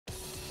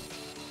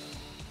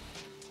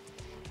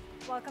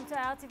Welcome to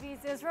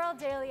ILTV's Israel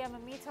Daily. I'm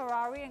Amit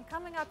Harari, and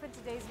coming up in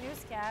today's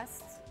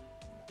newscast,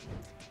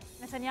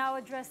 Netanyahu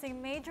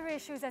addressing major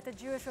issues at the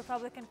Jewish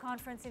Republican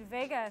Conference in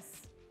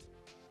Vegas.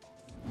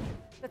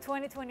 The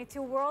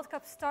 2022 World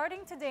Cup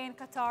starting today in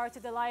Qatar to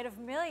the delight of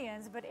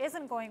millions, but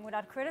isn't going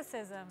without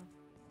criticism.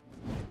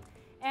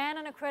 And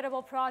an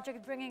incredible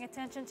project bringing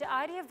attention to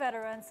IDF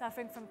veterans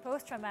suffering from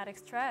post-traumatic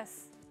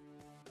stress.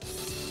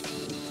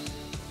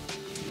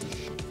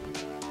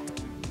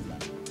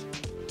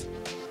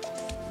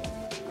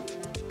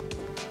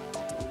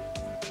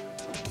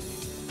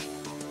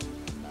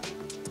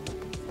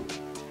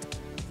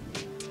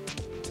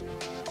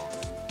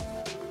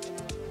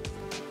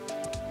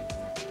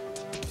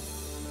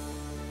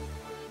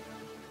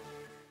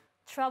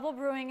 Trouble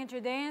brewing in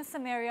Judea and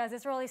Samaria as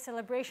Israeli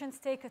celebrations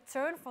take a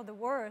turn for the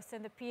worse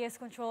and the PA's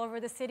control over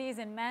the cities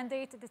and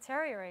mandate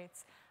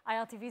deteriorates.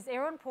 ILTV's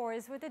Aaron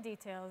Porres with the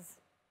details.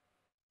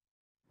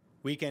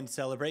 Weekend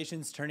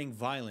celebrations turning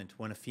violent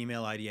when a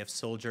female IDF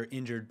soldier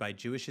injured by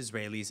Jewish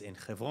Israelis in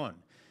Hebron.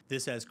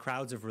 This as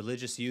crowds of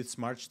religious youths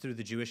marched through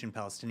the Jewish and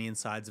Palestinian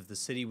sides of the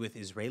city with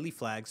Israeli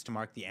flags to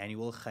mark the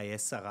annual Chayei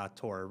Sarah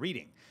Torah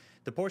reading.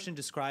 The portion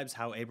describes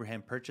how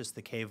Abraham purchased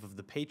the cave of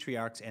the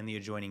patriarchs and the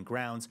adjoining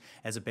grounds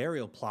as a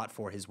burial plot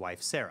for his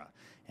wife Sarah.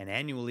 And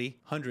annually,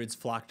 hundreds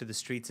flock to the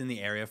streets in the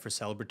area for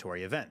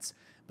celebratory events.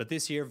 But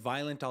this year,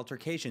 violent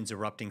altercations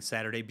erupting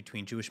Saturday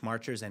between Jewish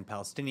marchers and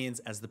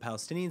Palestinians as the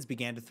Palestinians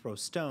began to throw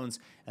stones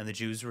and the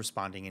Jews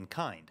responding in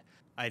kind.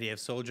 IDF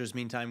soldiers,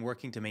 meantime,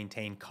 working to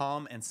maintain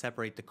calm and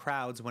separate the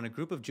crowds when a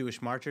group of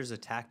Jewish marchers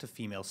attacked a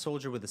female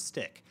soldier with a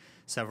stick.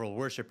 Several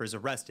worshippers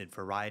arrested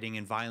for rioting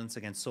and violence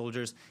against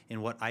soldiers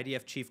in what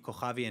IDF Chief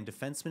Kochavi and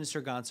Defense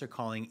Minister Gantz are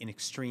calling an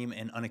extreme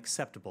and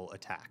unacceptable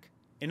attack.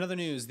 In other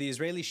news, the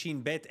Israeli Shin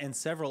Bet and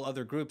several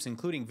other groups,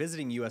 including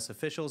visiting U.S.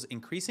 officials,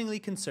 increasingly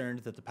concerned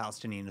that the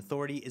Palestinian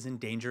Authority is in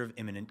danger of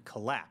imminent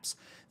collapse.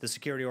 The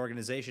security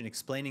organization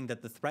explaining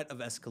that the threat of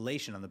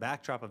escalation on the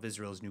backdrop of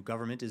Israel's new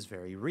government is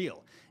very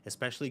real,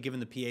 especially given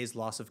the PA's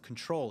loss of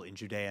control in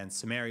Judea and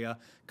Samaria,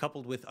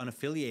 coupled with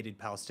unaffiliated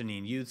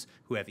Palestinian youths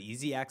who have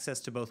easy access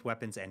to both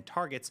weapons and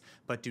targets,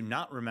 but do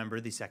not remember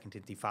the Second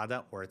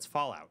Intifada or its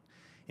fallout.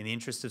 In the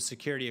interest of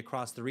security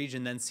across the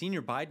region, then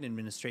senior Biden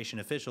administration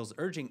officials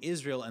urging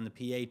Israel and the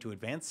PA to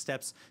advance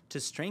steps to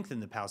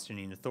strengthen the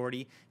Palestinian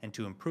Authority and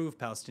to improve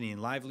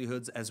Palestinian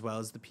livelihoods as well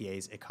as the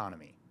PA's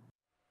economy.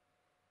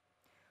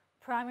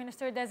 Prime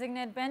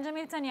Minister-designate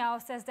Benjamin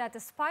Netanyahu says that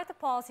despite the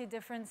policy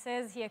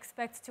differences, he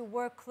expects to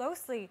work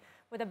closely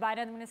with the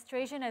Biden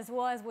administration as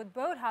well as with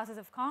both houses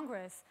of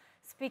Congress.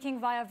 Speaking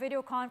via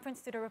video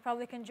conference to the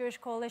Republican Jewish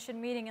Coalition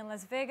meeting in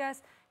Las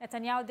Vegas,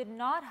 Netanyahu did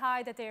not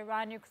hide that the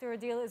Iran nuclear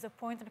deal is a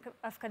point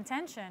of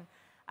contention.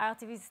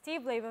 ILTV's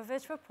Steve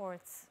Leibovich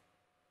reports.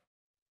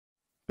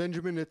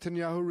 Benjamin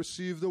Netanyahu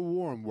received a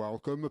warm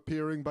welcome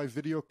appearing by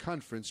video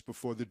conference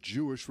before the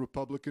Jewish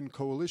Republican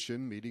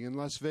Coalition meeting in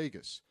Las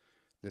Vegas.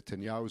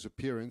 Netanyahu's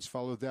appearance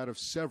followed that of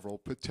several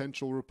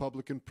potential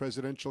Republican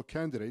presidential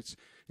candidates,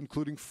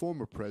 including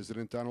former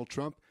President Donald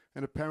Trump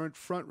and apparent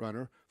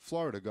frontrunner,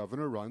 Florida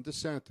Governor Ron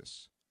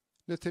DeSantis.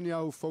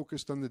 Netanyahu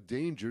focused on the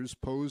dangers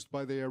posed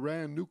by the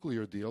Iran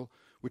nuclear deal,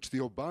 which the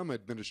Obama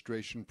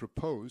administration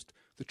proposed,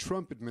 the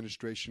Trump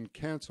administration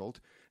canceled,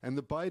 and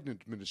the Biden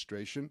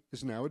administration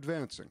is now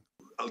advancing.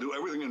 I'll do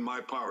everything in my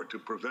power to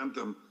prevent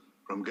them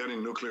from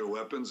getting nuclear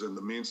weapons and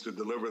the means to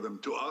deliver them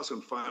to us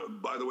and,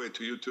 by the way,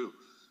 to you too.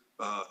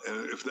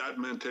 And if that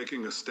meant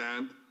taking a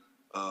stand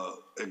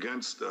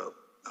against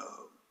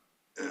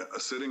a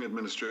sitting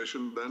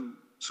administration, then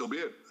so be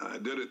it. I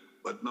did it,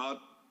 but not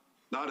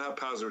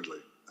haphazardly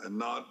and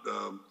not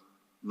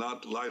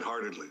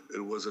lightheartedly.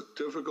 It was a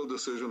difficult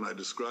decision. I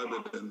described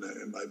it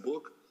in my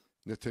book.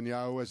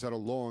 Netanyahu has had a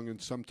long and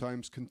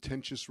sometimes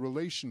contentious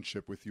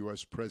relationship with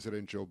U.S.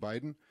 President Joe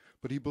Biden,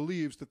 but he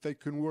believes that they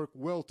can work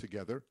well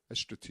together as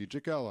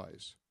strategic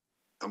allies.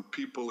 And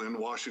people in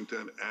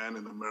Washington and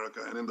in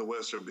America and in the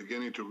West are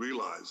beginning to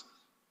realize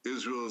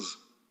Israel's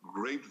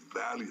great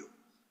value.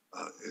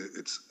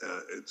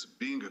 It's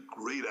being a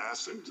great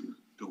asset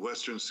to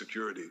Western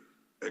security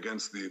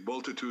against the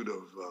multitude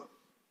of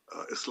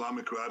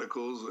Islamic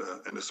radicals,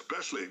 and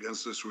especially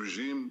against this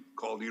regime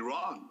called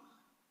Iran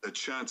that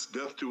chants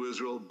death to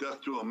Israel,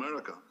 death to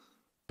America.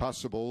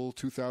 Possible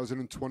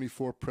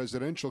 2024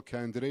 presidential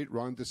candidate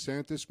Ron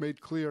DeSantis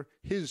made clear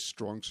his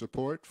strong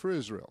support for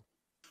Israel.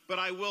 But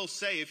I will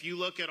say, if you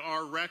look at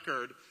our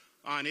record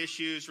on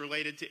issues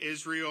related to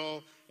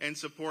Israel and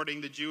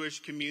supporting the Jewish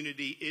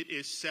community, it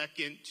is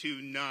second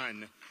to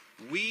none.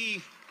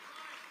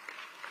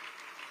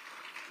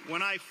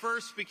 When I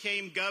first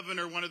became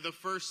governor, one of the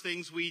first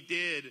things we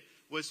did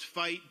was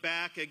fight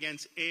back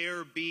against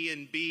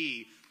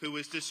Airbnb, who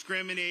was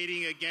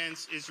discriminating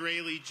against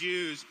Israeli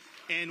Jews,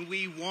 and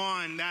we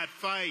won that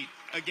fight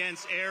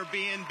against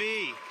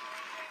Airbnb.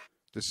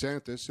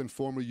 DeSantis and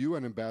former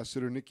UN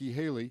Ambassador Nikki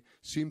Haley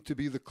seem to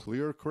be the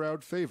clear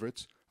crowd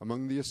favorites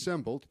among the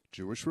assembled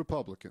Jewish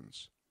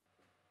Republicans.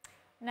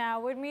 Now,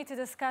 with me to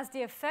discuss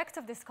the effect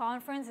of this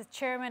conference is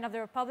Chairman of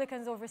the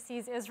Republicans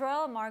Overseas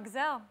Israel, Mark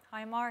Zell.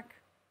 Hi, Mark.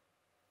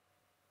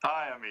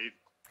 Hi, Amit.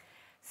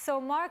 So,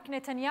 Mark,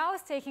 Netanyahu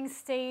is taking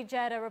stage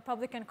at a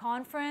Republican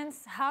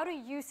conference. How do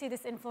you see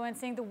this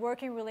influencing the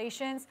working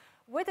relations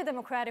with the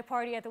Democratic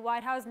Party at the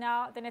White House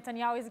now that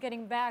Netanyahu is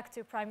getting back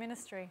to prime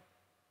ministry?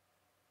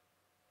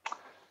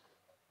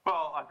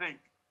 Well, I think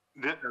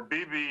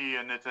Bibi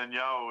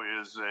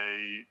Netanyahu is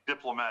a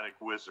diplomatic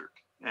wizard,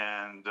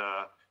 and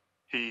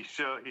he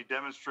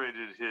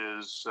demonstrated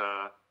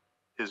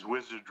his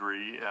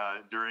wizardry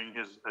during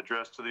his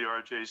address to the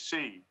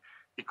RJC.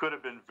 He could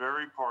have been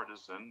very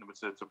partisan.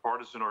 It's a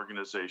partisan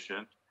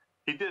organization.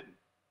 He didn't.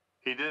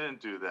 He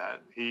didn't do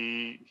that.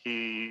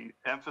 He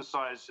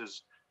emphasized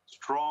his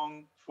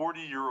strong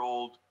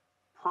 40-year-old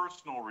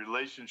personal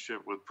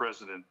relationship with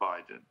President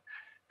Biden.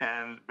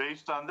 And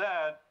based on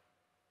that,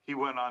 he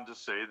went on to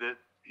say that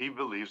he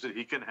believes that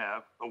he can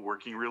have a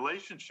working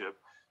relationship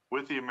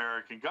with the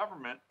American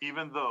government,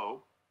 even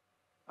though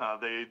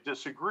they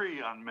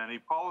disagree on many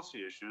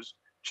policy issues,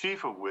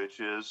 chief of which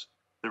is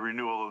the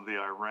renewal of the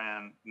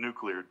Iran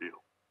nuclear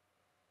deal.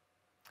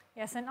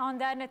 Yes, and on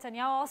that,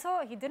 Netanyahu also,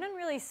 he didn't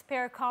really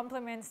spare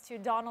compliments to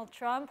Donald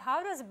Trump.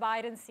 How does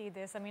Biden see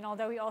this? I mean,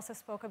 although we also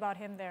spoke about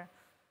him there.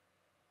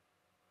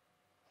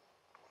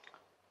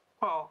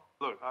 Well,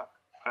 look,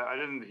 I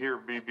didn't hear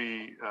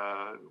Bibi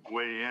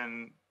weigh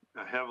in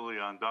heavily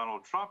on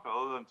Donald Trump,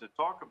 other than to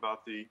talk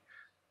about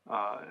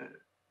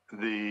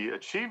the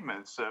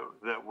achievements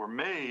that were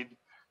made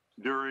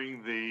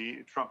during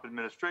the Trump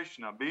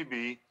administration. Now,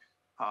 Bibi,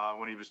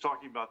 when he was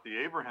talking about the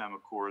Abraham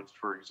Accords,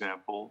 for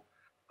example,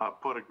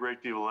 put a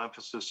great deal of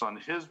emphasis on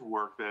his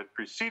work that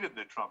preceded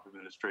the Trump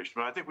administration.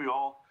 But I think we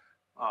all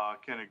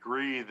can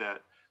agree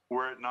that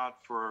were it not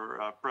for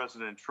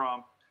President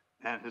Trump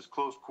and his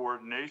close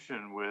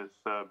coordination with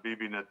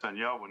Bibi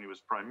Netanyahu when he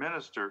was prime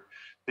minister,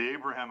 the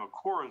Abraham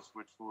Accords,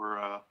 which were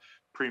a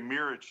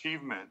premier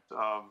achievement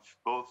of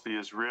both the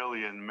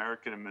Israeli and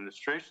American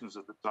administrations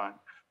at the time,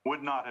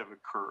 would not have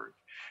occurred.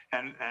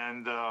 And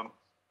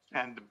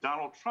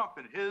Donald Trump,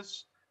 in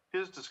his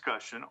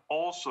discussion,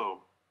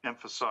 also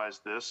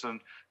emphasized this and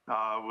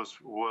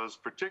was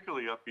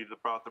particularly upbeat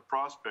about the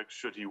prospects,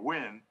 should he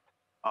win,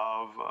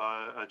 of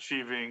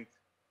achieving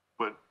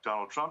what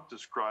Donald Trump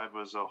described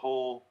as a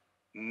whole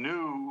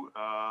new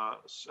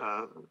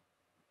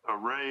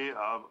array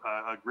of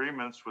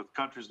agreements with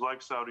countries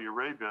like Saudi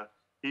Arabia.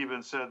 He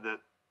even said that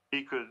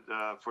he could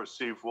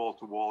foresee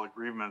wall-to-wall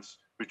agreements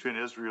between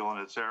Israel and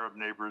its Arab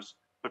neighbors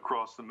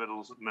across the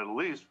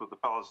Middle East, with the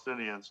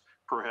Palestinians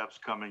perhaps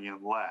coming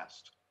in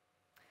last.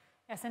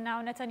 Yes, and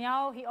now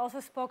Netanyahu, he also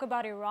spoke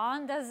about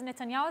Iran. Does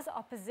Netanyahu's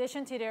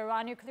opposition to the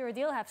Iran nuclear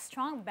deal have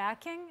strong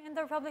backing in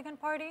the Republican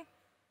Party?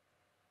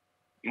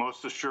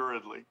 Most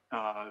assuredly.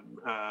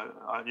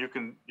 You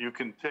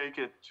can take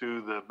it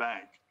to the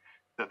bank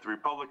that the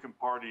Republican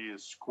Party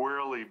is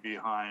squarely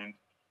behind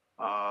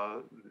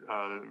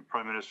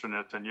Prime Minister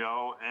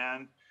Netanyahu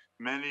and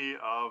many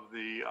of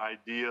the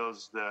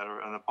ideas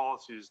and the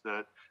policies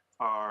that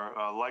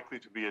are likely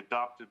to be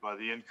adopted by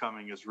the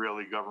incoming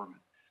Israeli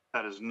government.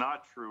 That is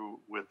not true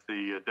with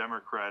the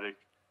Democratic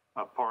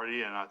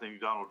Party, and I think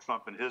Donald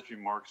Trump in his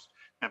remarks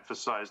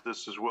emphasized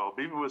this as well.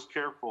 Bibi was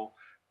careful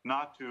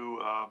not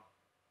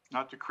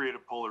to create a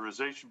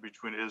polarization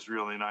between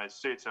Israel and the United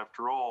States.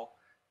 After all,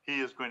 he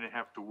is going to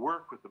have to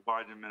work with the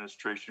Biden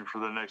administration for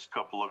the next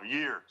couple of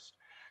years.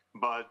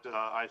 But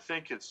I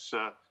think it's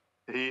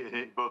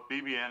both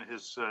Bibi and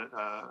his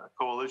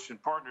coalition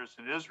partners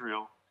in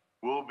Israel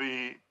will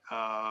be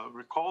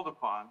recalled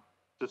upon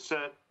to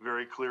set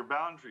very clear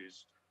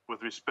boundaries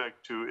with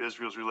respect to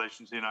Israel's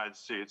relations with the United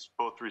States,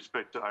 both with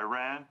respect to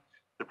Iran,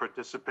 the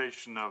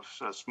participation of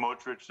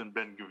Smotrich and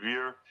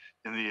Ben-Gvir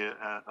in the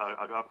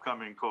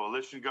upcoming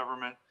coalition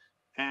government,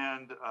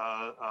 and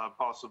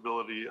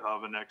possibility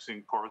of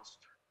annexing parts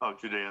of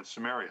Judea and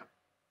Samaria.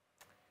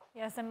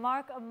 Yes, and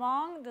Mark,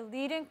 among the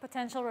leading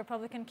potential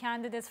Republican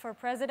candidates for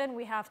president,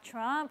 we have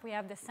Trump, we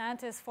have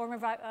DeSantis, former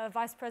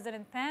Vice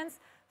President Pence,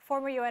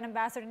 former UN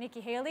Ambassador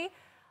Nikki Haley.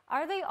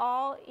 Are they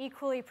all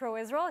equally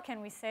pro-Israel?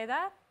 Can we say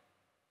that?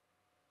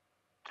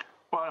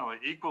 Well, no,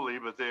 equally,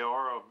 but they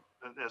are,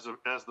 as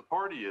the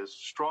party is,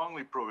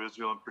 strongly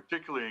pro-Israel, and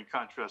particularly in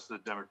contrast to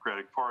the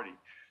Democratic Party.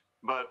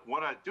 But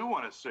what I do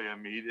want to say,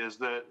 Amit, is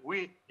that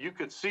you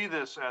could see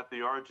this at the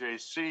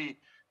RJC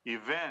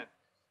event.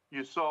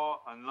 You saw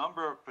a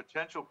number of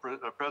potential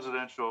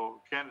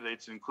presidential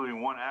candidates,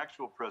 including one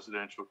actual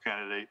presidential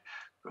candidate,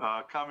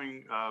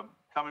 coming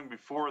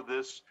before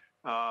this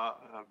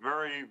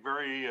very,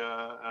 very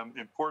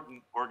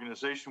important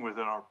organization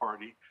within our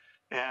party.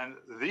 And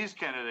these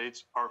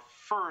candidates are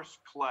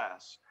first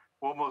class.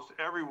 Almost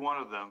every one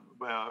of them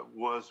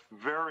was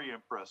very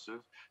impressive,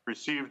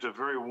 received a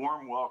very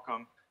warm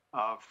welcome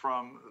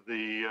from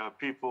the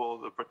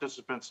the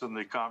participants in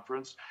the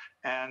conference.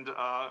 And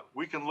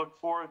we can look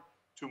forward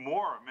to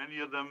more. Many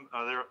of them,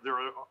 there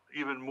are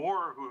even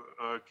more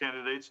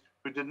candidates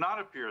who did not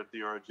appear at the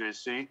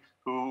RJC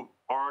who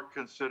are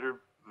considered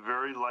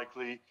very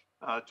likely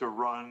to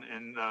run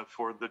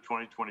for the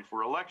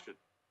 2024 election.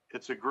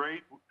 It's a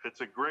great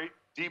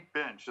deep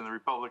bench in the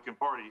Republican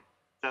Party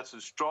That's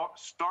a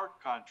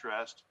stark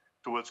contrast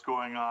to what's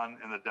going on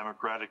in the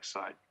Democratic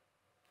side.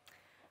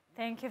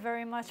 Thank you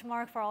very much,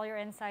 Mark, for all your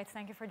insights.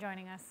 Thank you for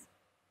joining us.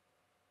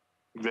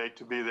 Great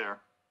to be there.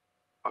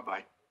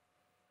 Bye-bye.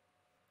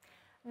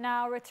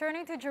 Now,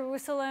 returning to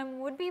Jerusalem,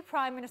 would-be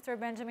Prime Minister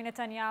Benjamin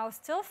Netanyahu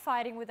still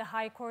fighting with the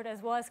High Court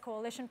as well as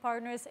coalition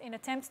partners in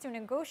attempts to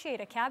negotiate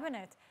a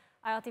cabinet.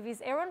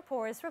 ILTV's Aaron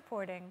Poor is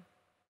reporting.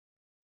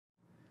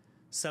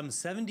 Some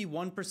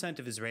 71%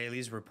 of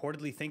Israelis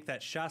reportedly think that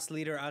Shas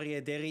leader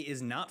Aryeh Deri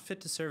is not fit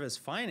to serve as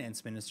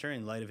finance minister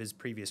in light of his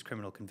previous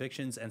criminal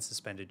convictions and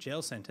suspended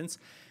jail sentence.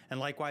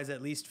 And likewise,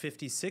 at least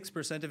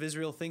 56% of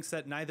Israel thinks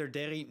that neither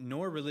Deri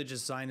nor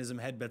religious Zionism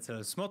head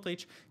Bezalel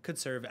Smotrich could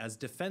serve as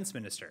defense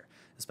minister,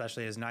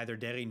 especially as neither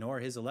Deri nor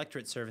his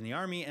electorate serve in the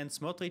army and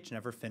Smotrich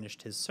never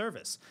finished his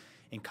service.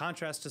 In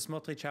contrast to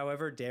Smotrich,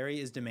 however,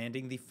 Deri is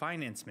demanding the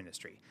finance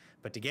ministry.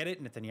 But to get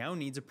it, Netanyahu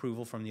needs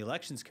approval from the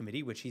elections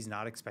committee, which he's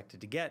not expected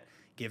to get,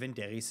 given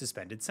Deri's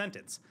suspended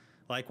sentence.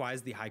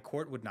 Likewise, the High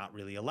Court would not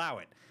really allow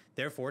it.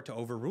 Therefore, to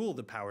overrule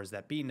the powers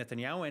that be,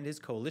 Netanyahu and his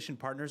coalition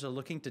partners are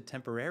looking to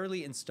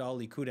temporarily install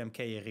Likud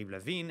MK Yariv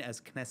Levin as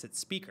Knesset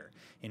Speaker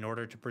in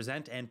order to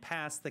present and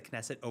pass the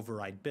Knesset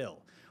override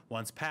bill.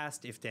 Once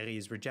passed, if Deri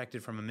is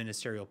rejected from a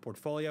ministerial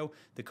portfolio,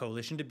 the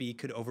coalition to be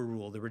could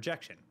overrule the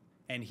rejection.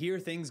 And here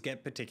things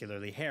get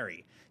particularly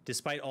hairy.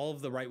 Despite all of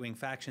the right-wing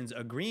factions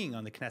agreeing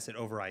on the Knesset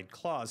override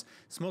clause,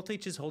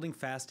 Smotrich is holding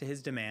fast to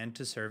his demand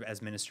to serve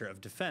as Minister of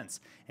Defense,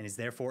 and is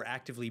therefore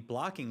actively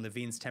blocking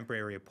Levin's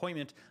temporary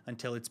appointment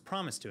until it's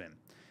promised to him.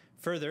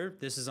 Further,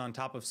 this is on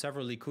top of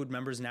several Likud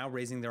members now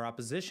raising their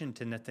opposition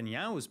to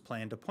Netanyahu's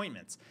planned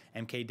appointments.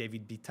 MK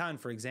David Bitan,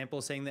 for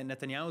example, saying that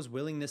Netanyahu's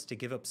willingness to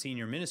give up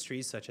senior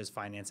ministries such as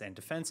finance and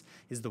defense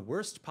is the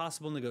worst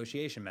possible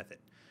negotiation method.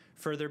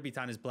 Further,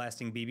 Bitan is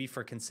blasting Bibi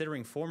for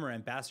considering former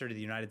ambassador to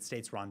the United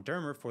States Ron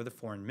Dermer for the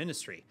foreign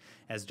ministry,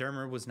 as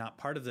Dermer was not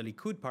part of the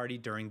Likud party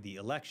during the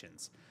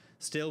elections.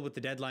 Still, with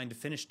the deadline to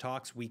finish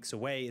talks weeks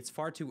away, it's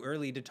far too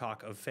early to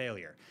talk of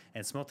failure,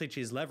 and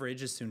Smotrich's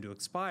leverage is soon to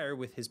expire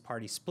with his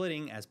party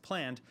splitting, as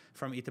planned,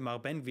 from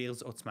Itamar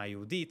Ben-Gvir's Otzma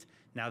Yehudit,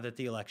 now that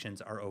the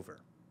elections are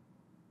over.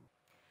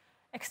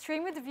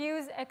 Extremist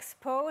views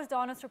exposed,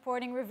 Honest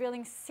reporting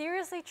revealing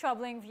seriously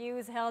troubling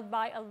views held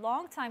by a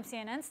longtime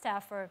CNN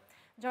staffer.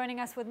 Joining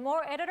us with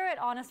more, editor at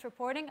Honest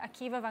Reporting,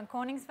 Akiva van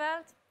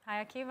Koningsveld.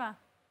 Hi, Akiva.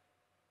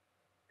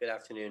 Good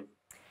afternoon.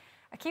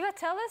 Akiva,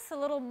 tell us a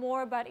little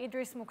more about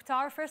Idris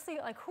Mukhtar. Firstly,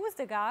 who's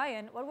the guy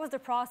and what was the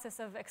process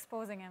of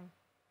exposing him?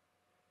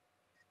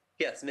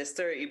 Yes,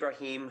 Mr.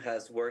 Ibrahim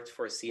has worked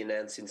for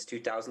CNN since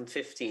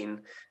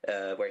 2015,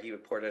 where he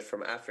reported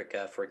from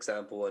Africa, for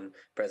example, on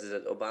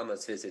President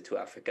Obama's visit to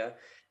Africa.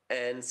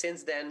 And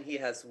since then, he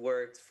has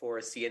worked for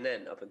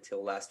CNN up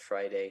until last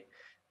Friday.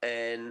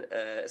 And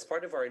as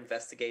part of our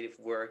investigative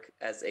work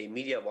as a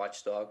media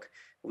watchdog,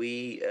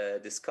 we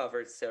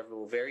discovered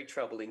several very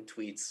troubling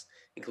tweets,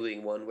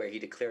 including one where he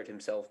declared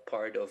himself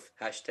part of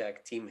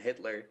 #Team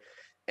Hitler,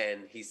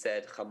 and he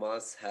said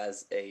Hamas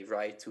has a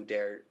right to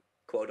their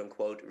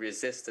quote-unquote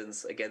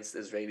resistance against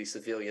Israeli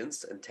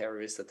civilians and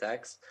terrorist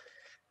attacks.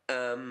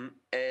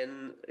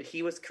 And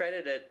he was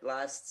credited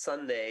last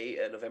Sunday,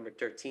 November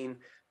 13,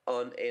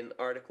 on an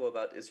article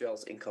about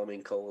Israel's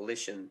incoming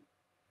coalition.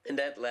 And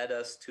that led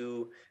us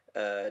to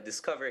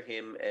discover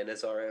him, and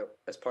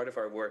as part of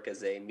our work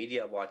as a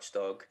media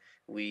watchdog,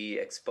 we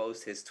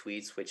exposed his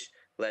tweets, which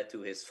led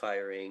to his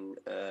firing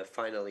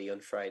finally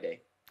on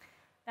Friday.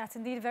 That's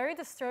indeed very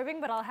disturbing,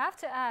 but I'll have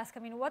to ask,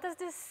 what does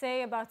this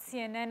say about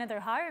CNN and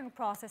their hiring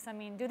process?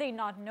 Do they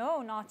not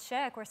know, not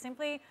check, or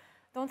simply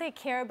don't they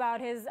care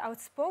about his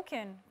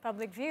outspoken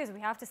public views?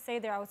 We have to say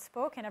they're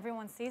outspoken,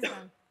 everyone sees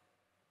them.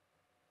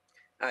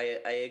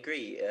 I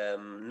agree.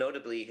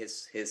 Notably,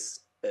 his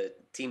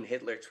Team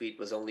Hitler tweet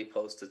was only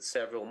posted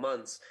several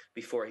months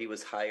before he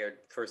was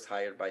first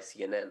hired by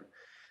CNN.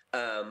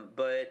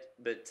 But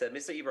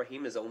Mr.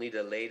 Ibrahim is only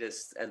the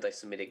latest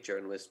anti-Semitic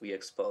journalist we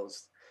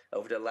exposed.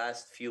 Over the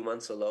last few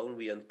months alone,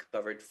 we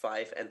uncovered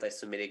 5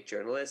 anti-Semitic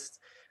journalists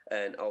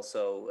and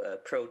also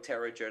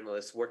pro-terror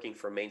journalists working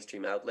for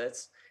mainstream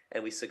outlets.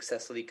 And we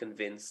successfully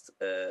convinced,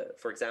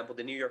 for example,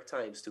 the New York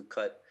Times to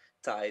cut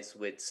ties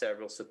with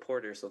several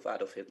supporters of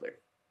Adolf Hitler.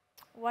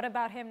 What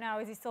about him now?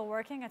 Is he still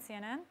working at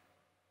CNN?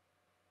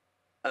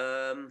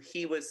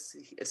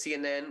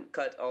 CNN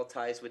cut all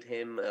ties with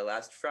him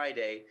last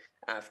Friday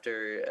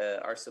after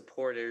our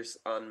supporters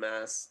en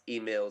masse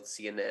emailed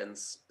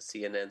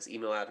CNN's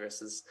email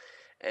addresses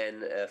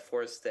and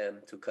forced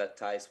them to cut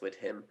ties with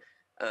him.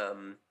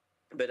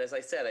 But as I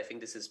said, I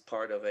think this is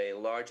part of a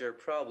larger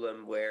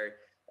problem where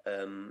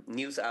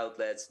news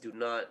outlets do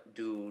not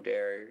do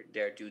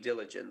their due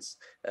diligence.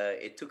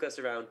 It took us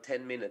around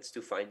 10 minutes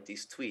to find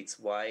these tweets.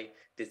 Why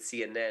did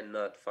CNN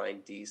not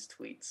find these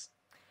tweets?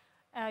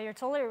 You're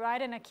totally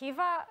right. And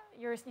Akiva,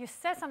 you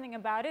said something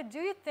about it. Do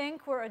you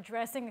think we're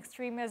addressing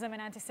extremism and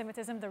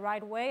anti-Semitism the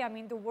right way?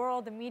 The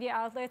world, the media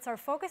outlets are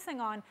focusing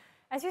on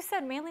as you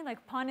said, mainly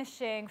like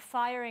punishing,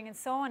 firing, and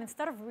so on,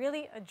 instead of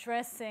really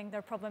addressing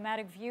their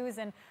problematic views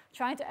and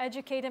trying to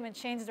educate them and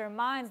change their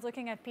minds,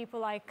 looking at people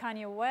like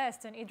Kanye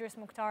West and Idris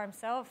Mukhtar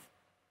himself?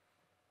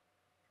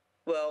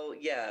 Well,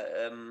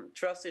 yeah,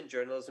 trust in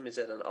journalism is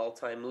at an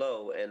all-time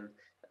low, and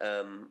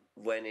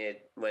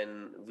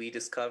when we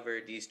discover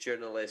these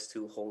journalists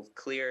who hold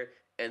clear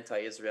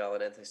anti-Israel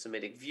and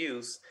anti-Semitic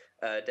views,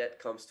 that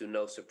comes to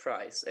no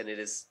surprise, and it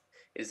is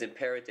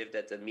imperative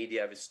that the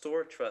media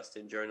restore trust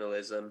in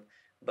journalism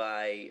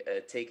by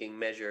taking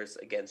measures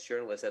against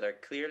journalists that are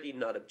clearly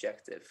not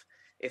objective.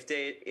 If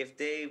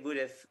they would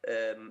have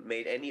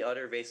made any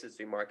other racist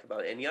remark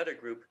about any other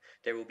group,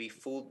 there would be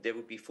full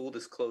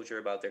disclosure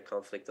about their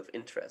conflict of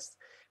interest.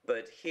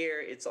 But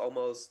here, it's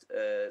almost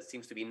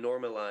seems to be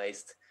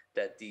normalized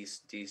that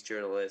these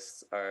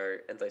journalists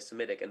are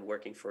anti-Semitic and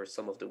working for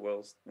some of the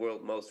world's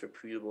most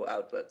reputable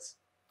outlets.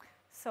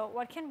 So,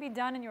 what can be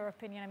done, in your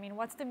opinion? I mean,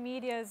 what's the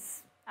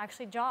media's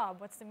actually job?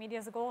 What's the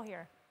media's goal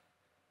here?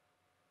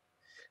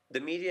 The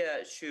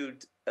media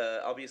should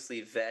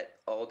obviously vet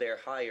all their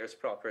hires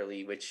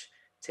properly, which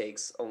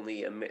takes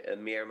only a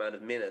mere amount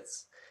of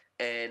minutes.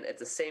 And at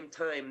the same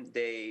time,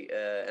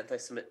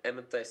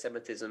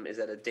 anti-Semitism is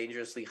at a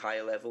dangerously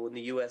high level in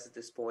the U.S. at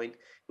this point,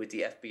 with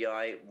the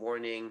FBI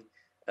warning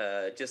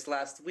just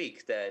last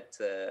week that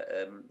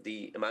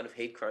the amount of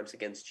hate crimes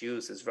against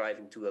Jews is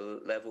rising to a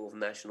level of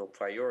national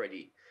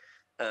priority.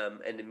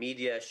 And the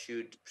media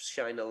should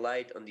shine a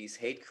light on these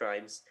hate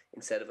crimes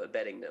instead of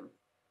abetting them.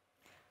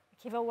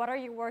 Akiva, what are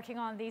you working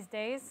on these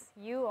days?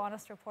 You,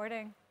 Honest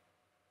Reporting.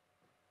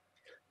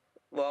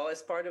 Well,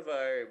 as part of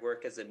our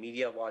work as a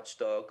media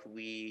watchdog,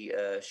 we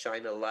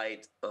shine a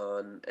light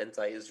on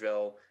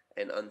anti-Israel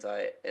and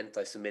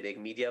anti-Semitic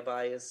media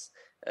bias,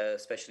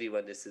 especially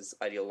when this is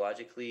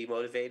ideologically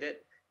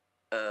motivated.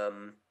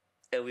 And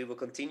we will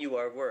continue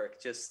our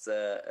work. Just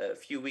a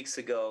few weeks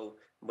ago,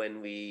 when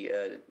we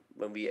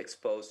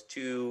exposed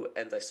 2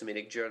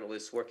 anti-Semitic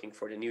journalists working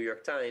for the New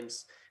York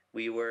Times,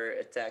 we were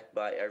attacked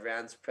by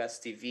Iran's Press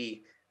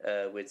TV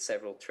with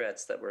several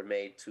threats that were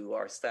made to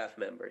our staff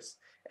members.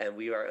 And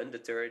we are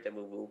undeterred, and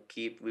we will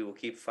keep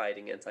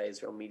fighting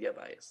anti-Israel media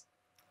bias.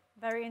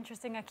 Very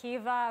interesting,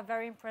 Akiva.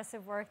 Very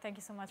impressive work. Thank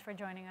you so much for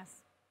joining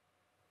us.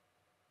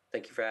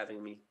 Thank you for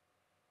having me.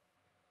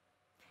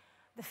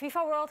 The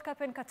FIFA World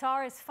Cup in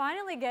Qatar is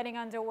finally getting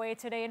underway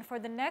today, and for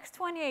the next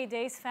 28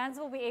 days, fans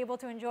will be able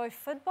to enjoy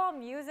football,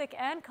 music,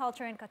 and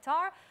culture in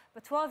Qatar.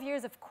 But 12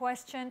 years of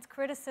questions,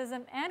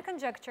 criticism, and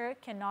conjecture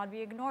cannot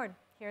be ignored.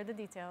 Here are the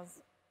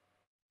details.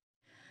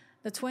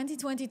 The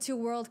 2022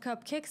 World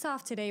Cup kicks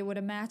off today with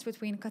a match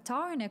between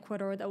Qatar and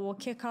Ecuador that will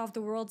kick off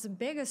the world's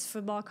biggest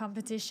football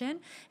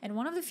competition and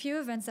one of the few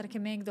events that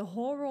can make the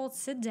whole world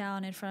sit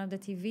down in front of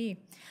the TV.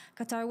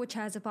 Qatar, which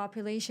has a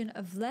population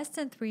of less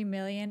than 3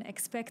 million,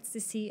 expects to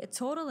see a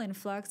total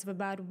influx of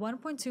about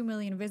 1.2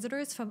 million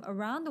visitors from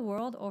around the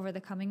world over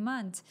the coming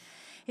months.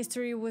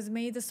 History was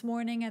made this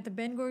morning at the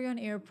Ben Gurion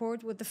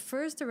airport with the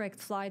first direct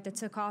flight that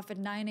took off at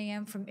 9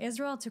 a.m. from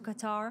Israel to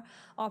Qatar,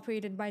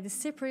 operated by the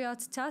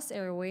Cypriot TAS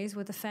Airways,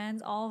 with the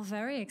fans all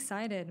very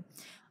excited.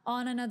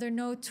 On another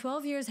note,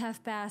 12 years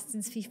have passed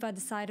since FIFA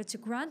decided to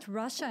grant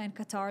Russia and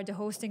Qatar the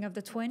hosting of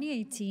the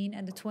 2018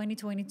 and the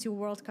 2022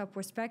 World Cup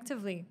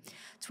respectively.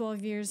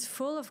 12 years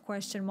full of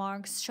question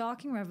marks,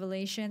 shocking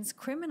revelations,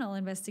 criminal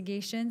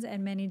investigations,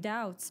 and many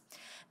doubts.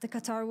 The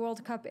Qatar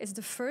World Cup is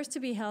the first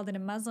to be held in a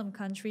Muslim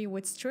country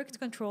with strict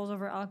controls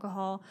over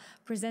alcohol,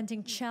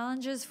 presenting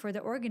challenges for the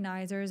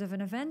organizers of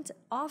an event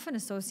often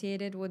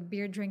associated with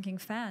beer-drinking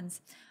fans.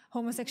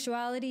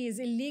 Homosexuality is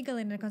illegal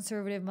in a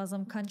conservative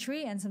Muslim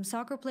country, and some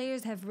soccer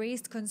players have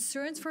raised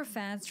concerns for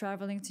fans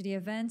traveling to the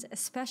event,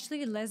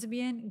 especially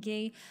lesbian,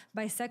 gay,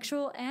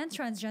 bisexual, and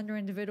transgender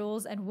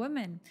individuals and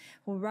women,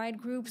 who right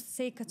groups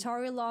say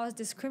Qatari laws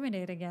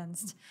discriminate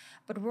against.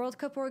 But World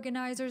Cup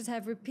organizers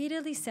have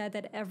repeatedly said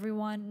that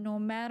everyone, no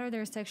matter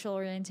their sexual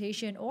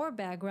orientation or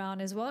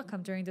background, is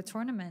welcome during the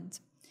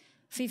tournament.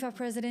 FIFA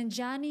President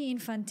Gianni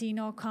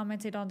Infantino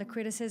commented on the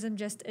criticism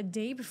just a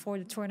day before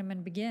the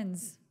tournament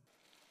begins.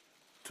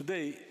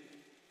 Today,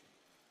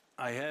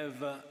 I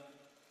have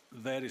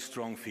very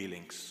strong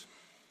feelings.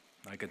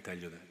 I can tell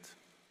you that.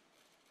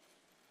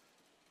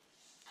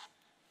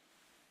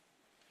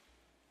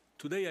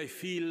 Today, I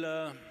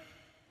feel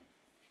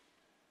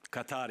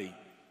Qatari.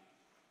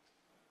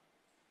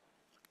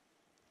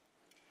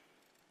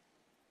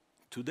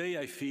 Today,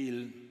 I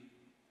feel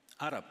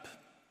Arab.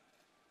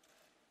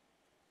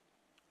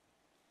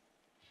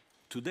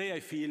 Today, I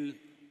feel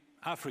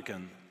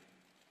African.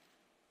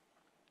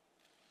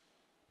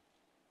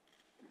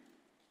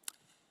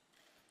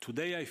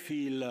 Today I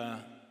feel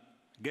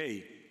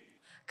gay.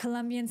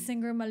 Colombian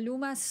singer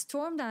Maluma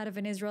stormed out of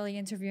an Israeli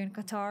interview in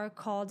Qatar,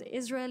 called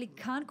Israeli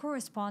Khan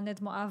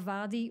correspondent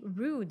Moavadi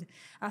rude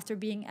after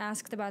being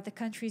asked about the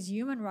country's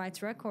human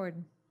rights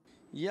record.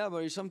 Yeah,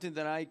 but it's something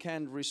that I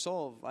can't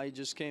resolve. I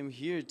just came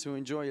here to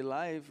enjoy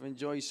life,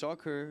 enjoy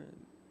soccer.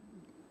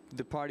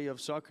 The party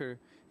of soccer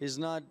is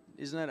not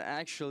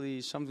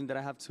actually something that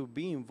I have to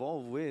be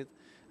involved with.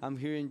 I'm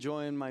here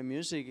enjoying my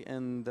music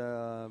and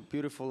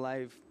beautiful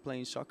life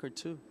playing soccer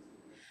too.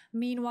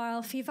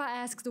 Meanwhile, FIFA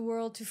asks the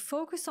world to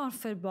focus on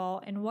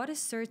football, and what is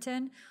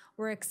certain,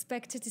 we're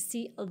expected to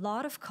see a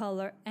lot of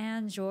color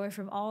and joy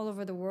from all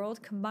over the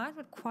world, combined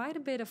with quite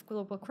a bit of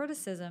global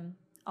criticism,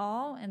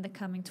 all in the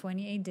coming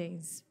 28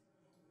 days.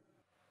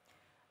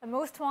 The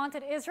most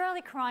wanted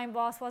Israeli crime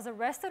boss was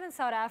arrested in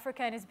South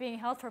Africa and is being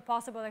held for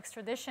possible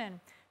extradition.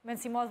 Ben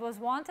Simon was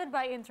wanted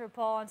by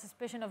Interpol on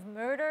suspicion of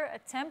murder,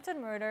 attempted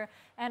murder,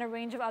 and a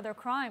range of other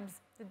crimes.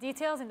 The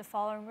details in the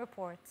following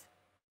report.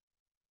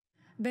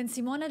 Ben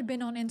Simon had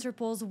been on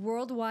Interpol's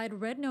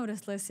worldwide red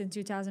notice list in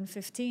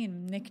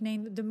 2015.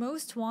 Nicknamed the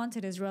most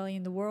wanted Israeli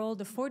in the world,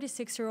 the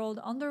 46-year-old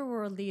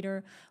underworld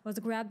leader was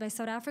grabbed by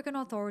South African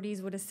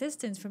authorities with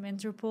assistance from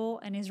Interpol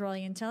and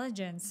Israeli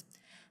intelligence.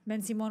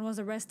 Ben Simon was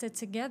arrested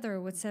together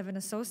with 7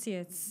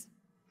 associates.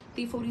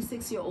 The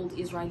 46-year-old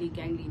Israeli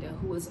gang leader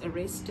who was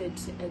arrested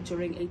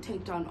during a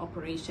takedown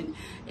operation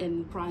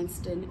in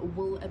Bryanston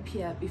will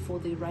appear before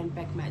the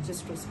Randburg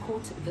Magistrates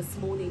Court this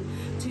morning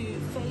to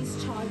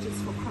face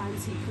charges for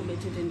crimes he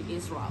committed in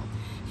Israel.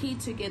 He,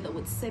 together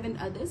with 7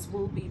 others,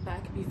 will be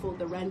back before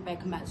the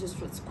Randburg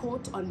Magistrates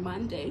Court on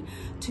Monday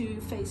to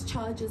face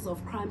charges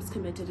of crimes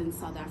committed in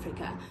South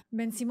Africa.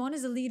 Ben Simon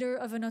is a leader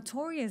of a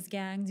notorious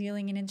gang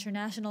dealing in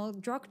international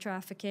drug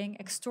trafficking,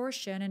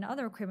 extortion, and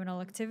other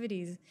criminal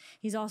activities.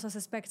 He's also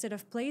suspected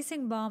of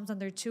placing bombs on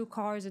their 2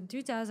 cars in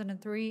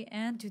 2003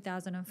 and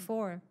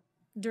 2004.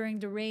 During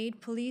the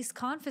raid, police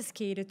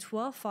confiscated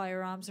 12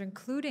 firearms,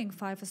 including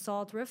 5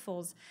 assault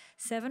rifles,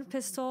 7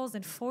 pistols,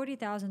 and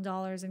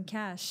 $40,000 in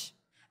cash.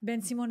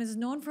 Ben Simon is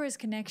known for his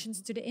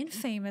connections to the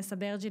infamous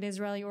Abergil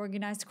Israeli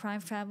organized crime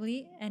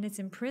family and its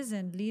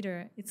imprisoned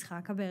leader,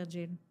 Yitzhak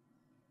Abergil.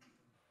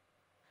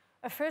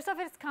 A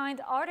first-of-its-kind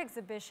art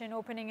exhibition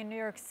opening in New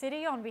York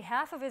City on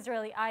behalf of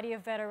Israeli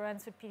IDF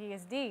veterans with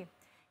PTSD.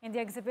 In the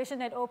exhibition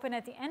that opened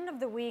at the end of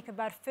the week,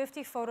 about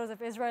 50 photos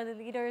of Israeli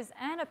leaders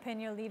and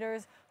opinion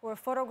leaders who were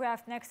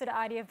photographed next to the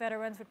IDF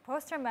veterans with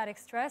post-traumatic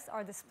stress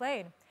are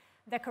displayed,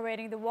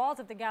 decorating the walls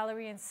of the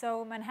gallery in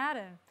Soho,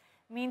 Manhattan.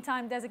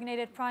 Meantime,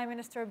 designated Prime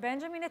Minister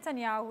Benjamin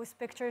Netanyahu, whose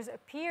pictures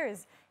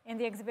appears in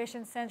the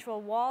exhibition's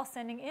central wall,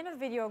 sending in a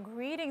video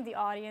greeting the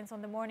audience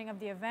on the morning of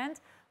the event,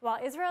 while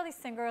Israeli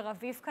singer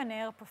Raviv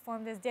Kaner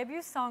performed his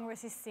debut song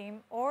Resistim,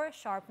 or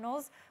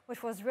Sharpnels,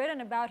 which was written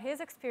about his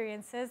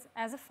experiences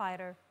as a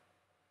fighter.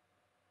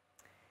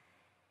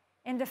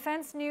 In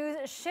defense news,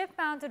 a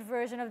ship-mounted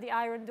version of the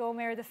Iron Dome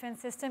air defense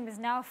system is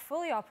now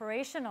fully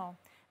operational.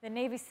 The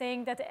Navy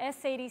saying that the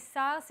S-80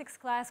 Saar-6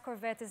 class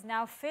corvette is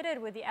now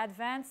fitted with the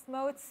advanced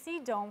mode Sea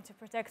Dome to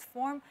protect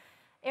from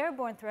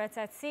airborne threats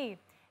at sea.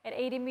 At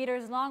 80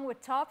 meters long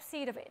with top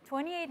speed of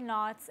 28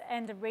 knots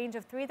and a range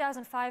of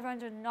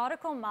 3,500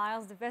 nautical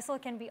miles, the vessel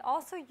can be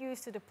also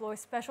used to deploy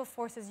special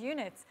forces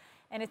units,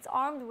 and it's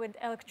armed with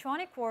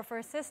electronic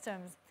warfare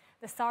systems.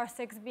 The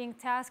Saar-6 being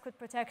tasked with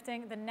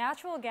protecting the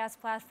natural gas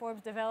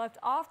platforms developed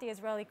off the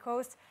Israeli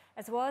coast,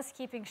 as well as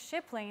keeping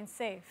ship lanes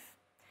safe.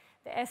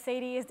 The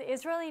S-80 is the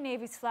Israeli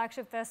Navy's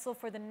flagship vessel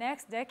for the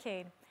next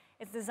decade.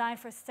 It's designed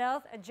for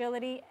stealth,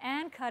 agility,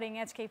 and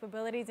cutting-edge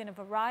capabilities in a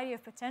variety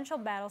of potential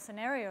battle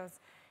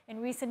scenarios.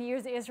 In recent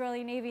years, the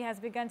Israeli Navy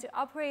has begun to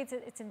upgrade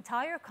its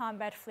entire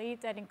combat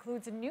fleet that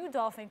includes new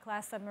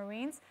Dolphin-class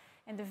submarines.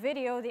 In the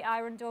video, the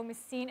Iron Dome is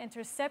seen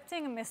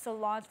intercepting a missile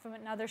launched from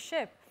another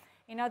ship.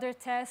 In other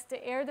tests,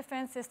 the air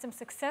defense system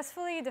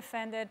successfully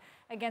defended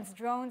against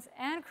drones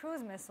and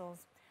cruise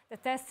missiles. The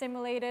test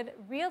simulated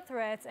real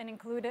threats and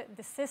included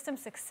the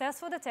system's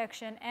successful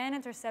detection and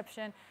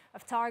interception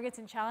of targets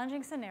in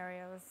challenging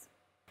scenarios.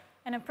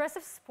 An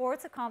impressive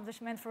sports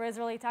accomplishment for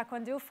Israeli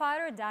Taekwondo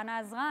fighter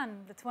Dana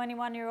Azran, the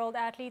 21-year-old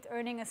athlete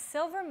earning a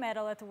silver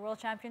medal at the World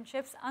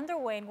Championships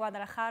underway in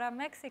Guadalajara,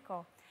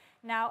 Mexico.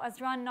 Now,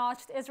 Azran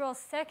notched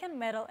Israel's 2nd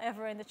medal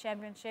ever in the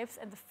championships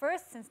and the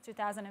first since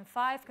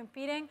 2005,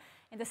 competing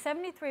in the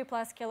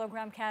 73-plus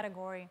kilogram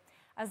category.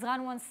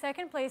 Azran won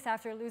 2nd place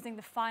after losing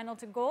the final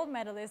to gold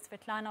medalist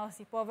Svetlana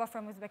Osipova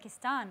from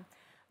Uzbekistan.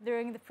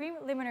 During the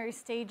preliminary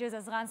stages,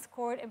 Azran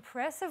scored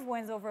impressive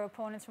wins over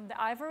opponents from the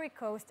Ivory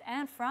Coast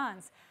and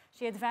France.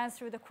 She advanced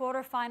through the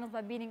quarterfinals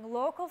by beating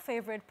local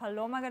favorite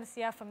Paloma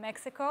Garcia from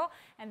Mexico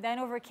and then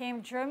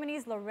overcame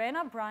Germany's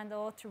Lorena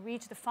Brandl to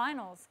reach the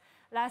finals.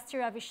 Last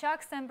year, Avishak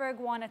Stenberg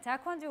won a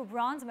Taekwondo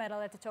bronze medal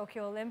at the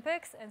Tokyo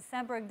Olympics, and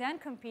Stenberg then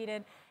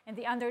competed in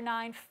the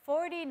under-9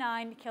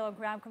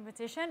 49-kilogram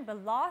competition,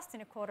 but lost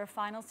in the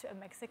quarterfinals to a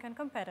Mexican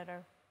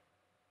competitor.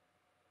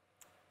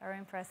 Very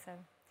impressive.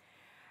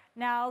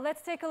 Now,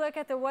 let's take a look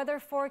at the weather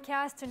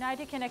forecast. Tonight,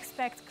 you can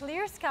expect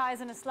clear skies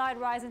and a slight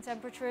rise in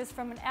temperatures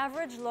from an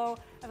average low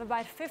of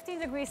about 15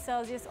 degrees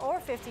Celsius or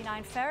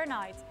 59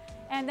 Fahrenheit.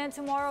 And then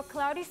tomorrow,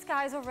 cloudy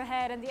skies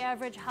overhead and the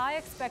average high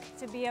expected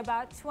to be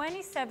about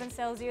 27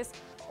 Celsius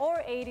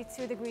or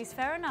 82 degrees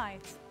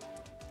Fahrenheit.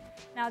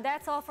 Now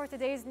that's all for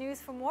today's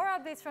news. For more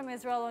updates from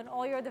Israel on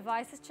all your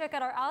devices, check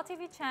out our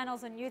ILTV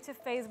channels on YouTube,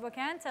 Facebook,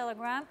 and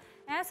Telegram,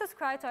 and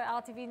subscribe to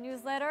our ILTV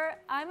newsletter.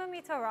 I'm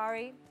Amit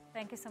Harari.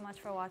 Thank you so much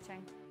for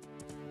watching.